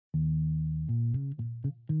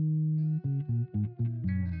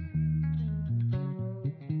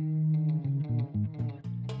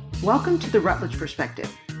Welcome to the Rutledge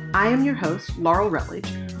Perspective. I am your host, Laurel Rutledge,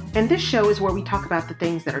 and this show is where we talk about the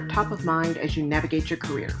things that are top of mind as you navigate your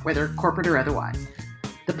career, whether corporate or otherwise.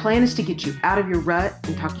 The plan is to get you out of your rut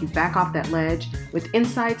and talk you back off that ledge with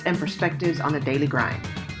insights and perspectives on the daily grind.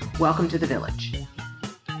 Welcome to the Village.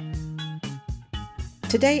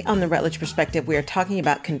 Today on the Rutledge Perspective, we are talking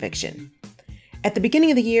about conviction. At the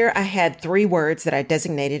beginning of the year, I had 3 words that I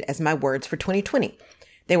designated as my words for 2020.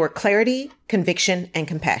 They were clarity, conviction, and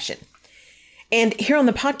compassion. And here on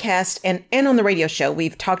the podcast and on the radio show,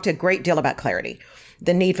 we've talked a great deal about clarity.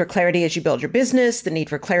 The need for clarity as you build your business, the need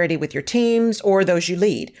for clarity with your teams or those you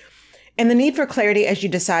lead, and the need for clarity as you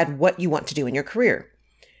decide what you want to do in your career.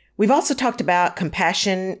 We've also talked about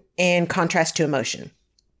compassion in contrast to emotion,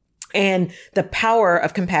 and the power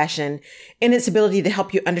of compassion in its ability to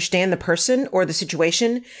help you understand the person or the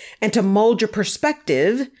situation and to mold your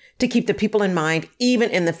perspective to keep the people in mind,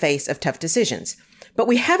 even in the face of tough decisions. But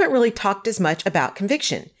we haven't really talked as much about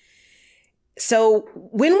conviction. So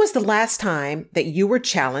when was the last time that you were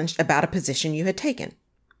challenged about a position you had taken?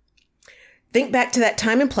 Think back to that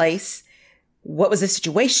time and place. What was the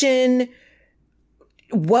situation?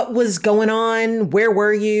 What was going on? Where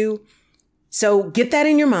were you? So get that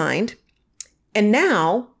in your mind. And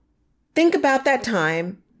now think about that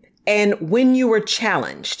time and when you were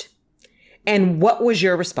challenged. And what was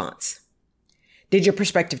your response? Did your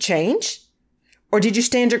perspective change? Or did you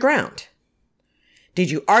stand your ground? Did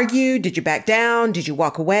you argue? Did you back down? Did you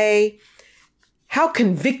walk away? How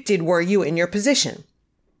convicted were you in your position?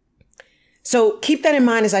 So keep that in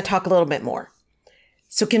mind as I talk a little bit more.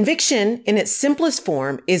 So conviction in its simplest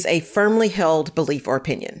form is a firmly held belief or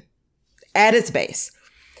opinion at its base.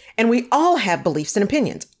 And we all have beliefs and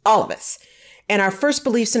opinions, all of us. And our first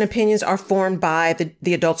beliefs and opinions are formed by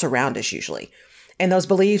the adults around us usually. And those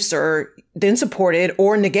beliefs are then supported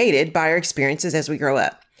or negated by our experiences as we grow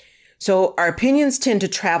up. So our opinions tend to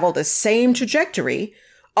travel the same trajectory,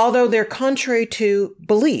 although they're contrary to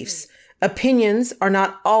beliefs. Opinions are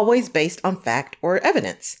not always based on fact or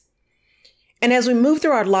evidence. And as we move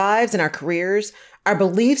through our lives and our careers, our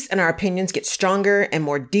beliefs and our opinions get stronger and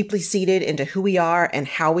more deeply seated into who we are and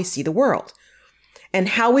how we see the world. And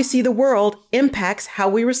how we see the world impacts how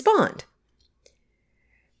we respond.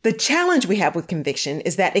 The challenge we have with conviction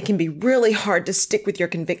is that it can be really hard to stick with your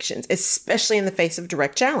convictions, especially in the face of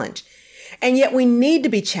direct challenge. And yet we need to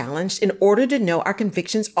be challenged in order to know our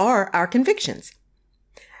convictions are our convictions.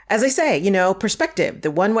 As I say, perspective.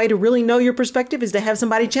 The one way to really know your perspective is to have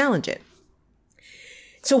somebody challenge it.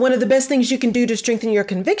 So one of the best things you can do to strengthen your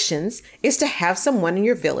convictions is to have someone in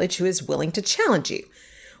your village who is willing to challenge you,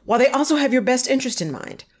 while they also have your best interest in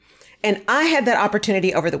mind. And I had that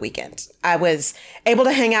opportunity over the weekend. I was able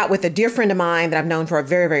to hang out with a dear friend of mine that I've known for a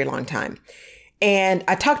very, very long time. And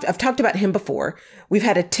I've talked about him before. We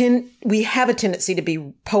have a tendency to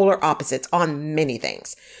be polar opposites on many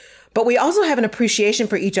things, but we also have an appreciation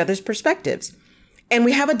for each other's perspectives. And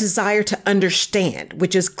we have a desire to understand,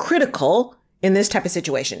 which is critical in this type of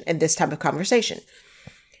situation, in this type of conversation.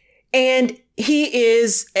 And he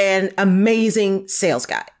is an amazing sales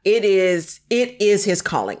guy. It is his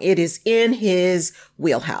calling. It is in his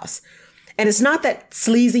wheelhouse. And it's not that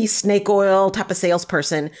sleazy snake oil type of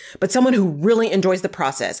salesperson, but someone who really enjoys the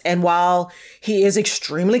process. And while he is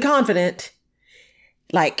extremely confident,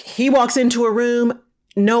 he walks into a room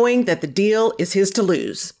knowing that the deal is his to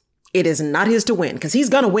lose. It is not his to win, because he's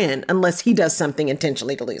going to win unless he does something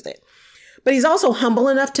intentionally to lose it. But he's also humble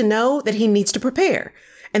enough to know that he needs to prepare.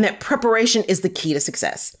 And that preparation is the key to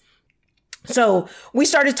success. So we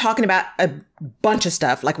started talking about a bunch of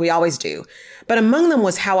stuff like we always do. But among them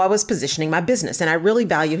was how I was positioning my business. And I really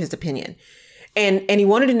value his opinion. And he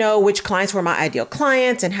wanted to know which clients were my ideal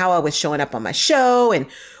clients and how I was showing up on my show and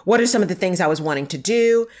what are some of the things I was wanting to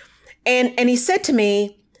do. And he said to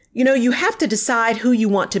me, you have to decide who you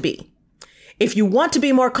want to be. If you want to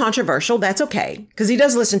be more controversial, that's okay, because he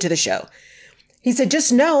does listen to the show. He said,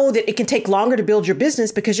 just know that it can take longer to build your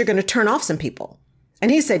business because you're going to turn off some people. And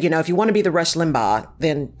he said, if you want to be the Rush Limbaugh,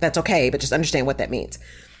 then that's okay, but just understand what that means.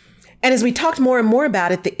 And as we talked more and more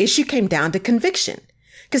about it, the issue came down to conviction,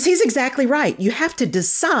 because he's exactly right. You have to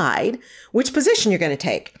decide which position you're going to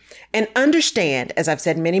take and understand, as I've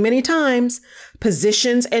said many, many times,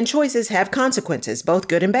 positions and choices have consequences, both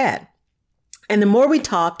good and bad. And the more we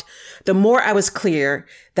talked, the more I was clear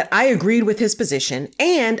that I agreed with his position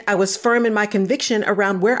and I was firm in my conviction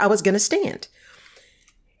around where I was going to stand.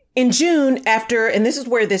 In June, and this is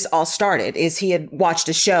where this all started, is he had watched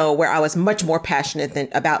a show where I was much more passionate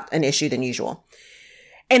about an issue than usual.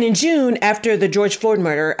 And in June, after the George Floyd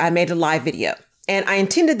murder, I made a live video. And I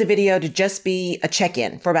intended the video to just be a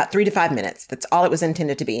check-in for about 3 to 5 minutes. That's all it was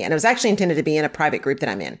intended to be. And it was actually intended to be in a private group that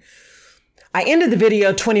I'm in. I ended the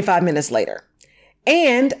video 25 minutes later,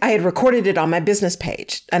 and I had recorded it on my business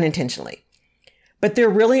page unintentionally. But there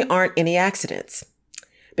really aren't any accidents,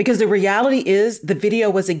 because the reality is the video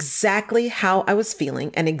was exactly how I was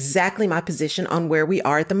feeling and exactly my position on where we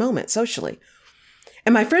are at the moment socially.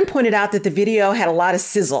 And my friend pointed out that the video had a lot of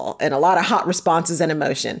sizzle and a lot of hot responses and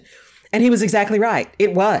emotion. And he was exactly right.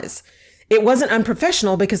 It was. It wasn't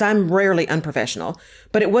unprofessional, because I'm rarely unprofessional,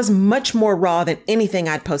 but it was much more raw than anything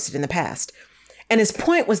I'd posted in the past. And his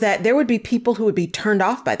point was that there would be people who would be turned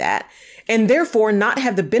off by that and therefore not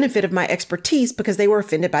have the benefit of my expertise because they were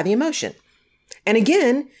offended by the emotion. And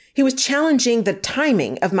again, he was challenging the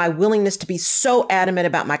timing of my willingness to be so adamant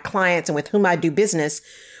about my clients and with whom I do business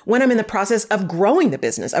when I'm in the process of growing the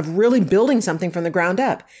business, of really building something from the ground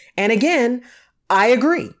up. And again, I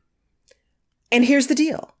agree. And here's the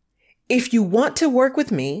deal. If you want to work with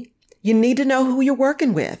me, you need to know who you're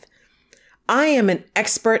working with. I am an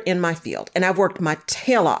expert in my field, and I've worked my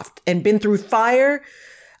tail off and been through fire.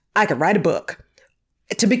 I could write a book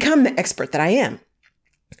to become the expert that I am.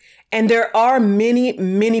 And there are many,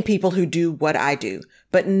 many people who do what I do,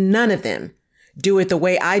 but none of them do it the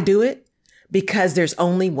way I do it, because there's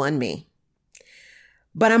only one me.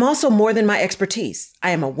 But I'm also more than my expertise.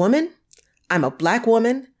 I am a woman. I'm a Black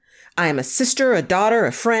woman. I am a sister, a daughter,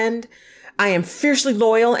 a friend. I am fiercely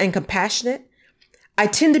loyal and compassionate. I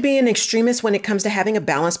tend to be an extremist when it comes to having a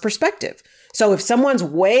balanced perspective. So if someone's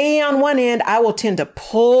way on one end, I will tend to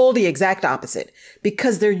pull the exact opposite,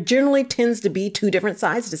 because there generally tends to be two different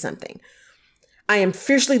sides to something. I am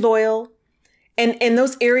fiercely loyal. And in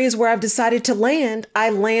those areas where I've decided to land,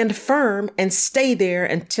 I land firm and stay there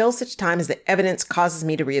until such time as the evidence causes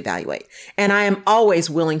me to reevaluate. And I am always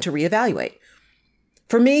willing to reevaluate.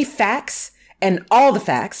 For me, facts, and all the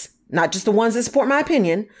facts, not just the ones that support my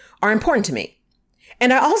opinion, are important to me.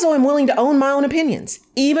 And I also am willing to own my own opinions,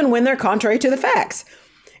 even when they're contrary to the facts.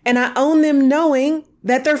 And I own them knowing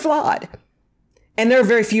that they're flawed. And there are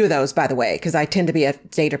very few of those, by the way, because I tend to be a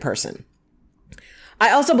data person.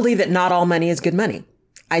 I also believe that not all money is good money.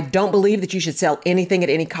 I don't believe that you should sell anything at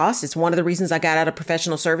any cost. It's one of the reasons I got out of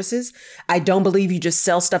professional services. I don't believe you just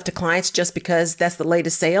sell stuff to clients just because that's the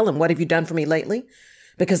latest sale and what have you done for me lately?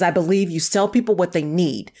 Because I believe you sell people what they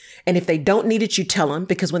need. And if they don't need it, you tell them,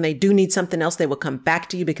 because when they do need something else, they will come back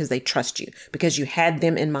to you because they trust you, because you had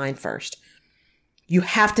them in mind first. You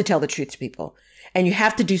have to tell the truth to people, and you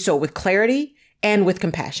have to do so with clarity and with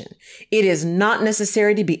compassion. It is not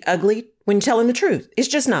necessary to be ugly when telling the truth. It's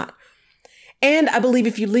just not. And I believe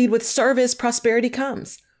if you lead with service, prosperity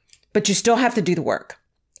comes, but you still have to do the work.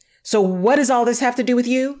 So what does all this have to do with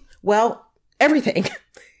you? Well, everything.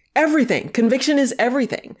 Everything. Conviction is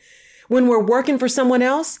everything. When we're working for someone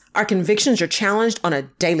else, our convictions are challenged on a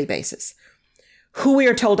daily basis. Who we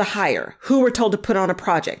are told to hire, who we're told to put on a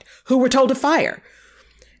project, who we're told to fire,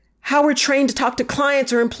 how we're trained to talk to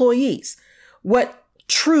clients or employees, what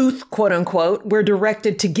truth, quote unquote, we're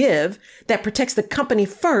directed to give that protects the company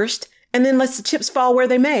first and then lets the chips fall where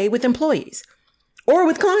they may with employees or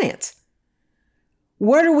with clients.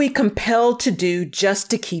 What are we compelled to do just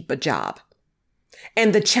to keep a job?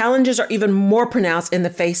 And the challenges are even more pronounced in the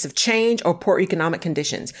face of change or poor economic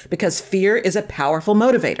conditions, because fear is a powerful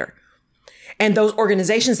motivator. And those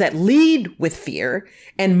organizations that lead with fear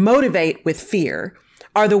and motivate with fear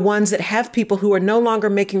are the ones that have people who are no longer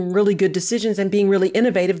making really good decisions and being really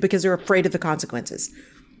innovative because they're afraid of the consequences.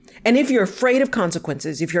 And if you're afraid of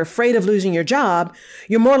consequences, if you're afraid of losing your job,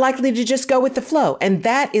 you're more likely to just go with the flow. And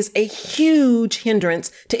that is a huge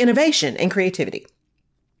hindrance to innovation and creativity.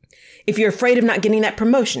 If you're afraid of not getting that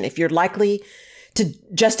promotion, if you're likely to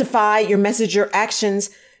justify your message or actions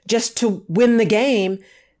just to win the game,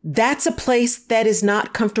 that's a place that is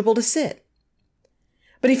not comfortable to sit.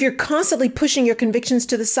 But if you're constantly pushing your convictions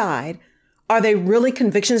to the side, are they really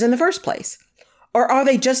convictions in the first place? Or are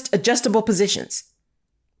they just adjustable positions?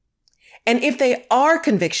 And if they are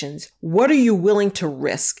convictions, what are you willing to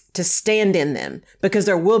risk to stand in them? Because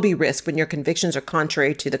there will be risk when your convictions are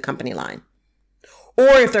contrary to the company line. Or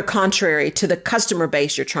if they're contrary to the customer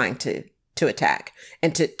base you're trying to attack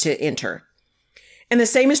and to enter. And the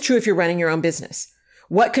same is true if you're running your own business.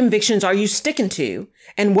 What convictions are you sticking to,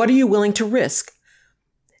 and what are you willing to risk?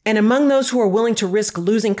 And among those who are willing to risk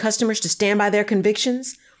losing customers to stand by their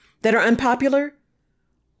convictions that are unpopular,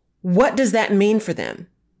 what does that mean for them?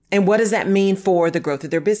 And what does that mean for the growth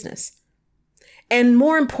of their business? And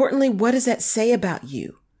more importantly, what does that say about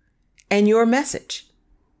you and your message?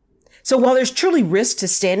 So while there's truly risk to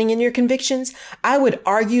standing in your convictions, I would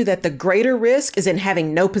argue that the greater risk is in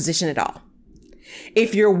having no position at all.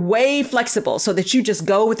 if you're way flexible so that you just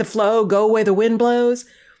go with the flow, go where the wind blows,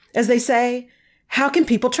 as they say, how can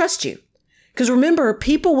people trust you? Because remember,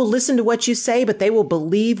 people will listen to what you say, but they will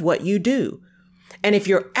believe what you do. And if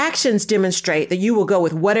your actions demonstrate that you will go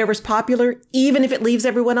with whatever's popular, even if it leaves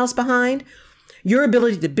everyone else behind, your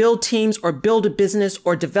ability to build teams or build a business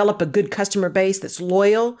or develop a good customer base that's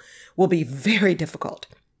loyal will be very difficult.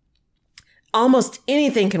 Almost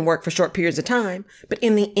anything can work for short periods of time, but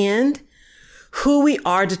in the end, who we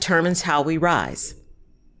are determines how we rise.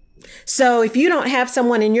 So if you don't have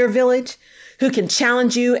someone in your village who can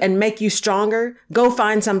challenge you and make you stronger, go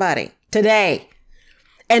find somebody today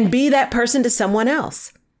and be that person to someone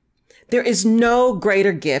else. There is no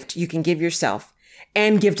greater gift you can give yourself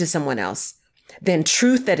and give to someone else than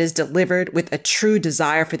truth that is delivered with a true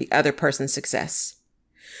desire for the other person's success.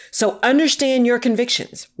 So understand your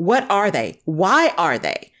convictions. What are they? Why are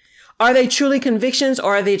they? Are they truly convictions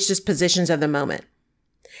or are they just positions of the moment?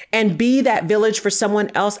 And be that village for someone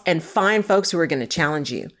else and find folks who are going to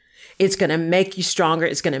challenge you. It's going to make you stronger.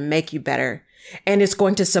 It's going to make you better. And it's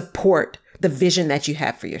going to support the vision that you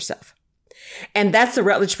have for yourself. And that's the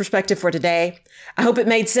Rutledge perspective for today. I hope it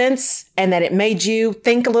made sense and that it made you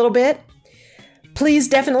think a little bit. Please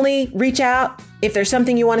definitely reach out. If there's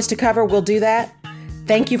something you want us to cover, we'll do that.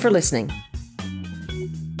 Thank you for listening.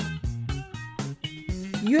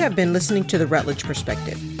 You have been listening to the Rutledge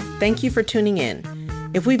Perspective. Thank you for tuning in.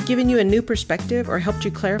 If we've given you a new perspective or helped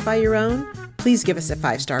you clarify your own, please give us a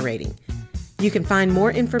 5-star rating. You can find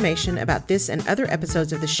more information about this and other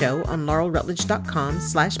episodes of the show on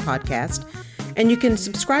laurelrutledge.com/podcast, and you can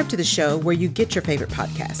subscribe to the show where you get your favorite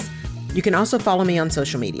podcasts. You can also follow me on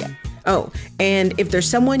social media. Oh, and if there's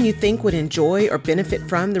someone you think would enjoy or benefit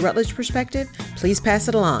from the Rutledge Perspective, please pass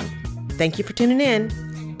it along. Thank you for tuning in.